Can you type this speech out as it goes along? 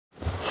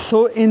So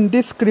in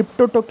this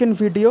crypto token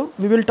video,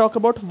 we will talk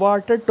about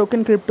water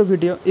token crypto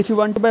video. If you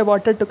want to buy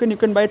water token, you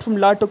can buy it from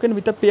La token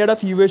with a pair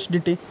of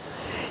USDT.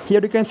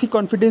 Here you can see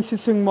confidence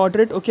is showing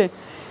moderate. Okay,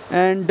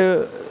 and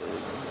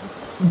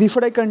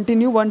before I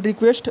continue, one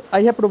request: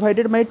 I have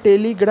provided my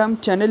Telegram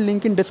channel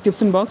link in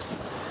description box.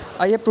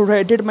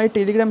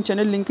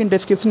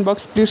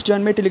 Please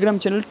join my Telegram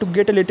channel to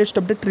get a latest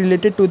update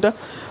related to the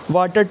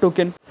water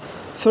token.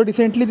 So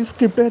recently this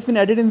crypto has been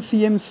added in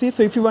CMC.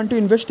 So if you want to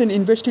invest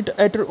it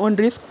at your own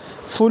risk.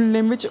 Full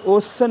name which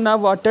OCEANA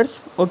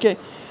Waters. Okay,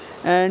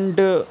 and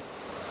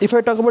if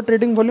I talk about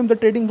trading volume, the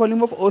trading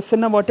volume of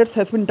OCEANA Waters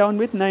has been down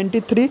with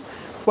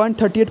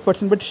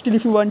 93.38%. But still,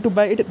 if you want to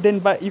buy it,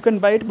 then you can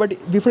buy it. But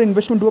before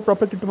investment, do a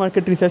proper crypto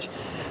market research.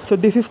 So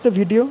this is the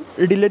video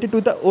related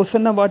to the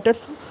OCEANA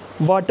Waters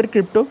water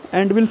crypto,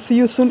 and we'll see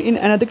you soon in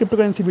another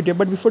cryptocurrency video.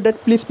 But before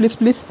that, please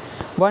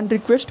one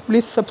request: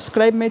 please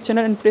subscribe my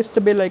channel and press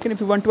the bell icon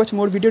if you want to watch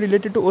more video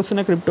related to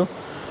OCEANA crypto.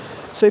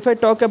 So if I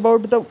talk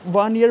about the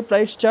 1 year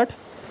price chart,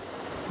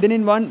 then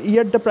in 1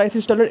 year the price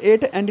is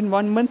 $8, and in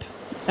 1 month,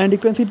 and you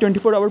can see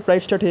 24-hour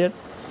price chart here.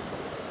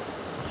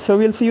 So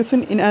we'll see you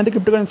soon in another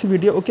cryptocurrency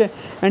video. Okay,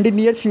 and in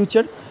near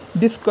future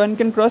this coin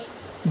can cross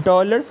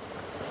 $13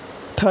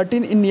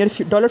 in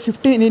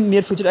 $15 in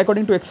near future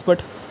according to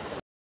expert.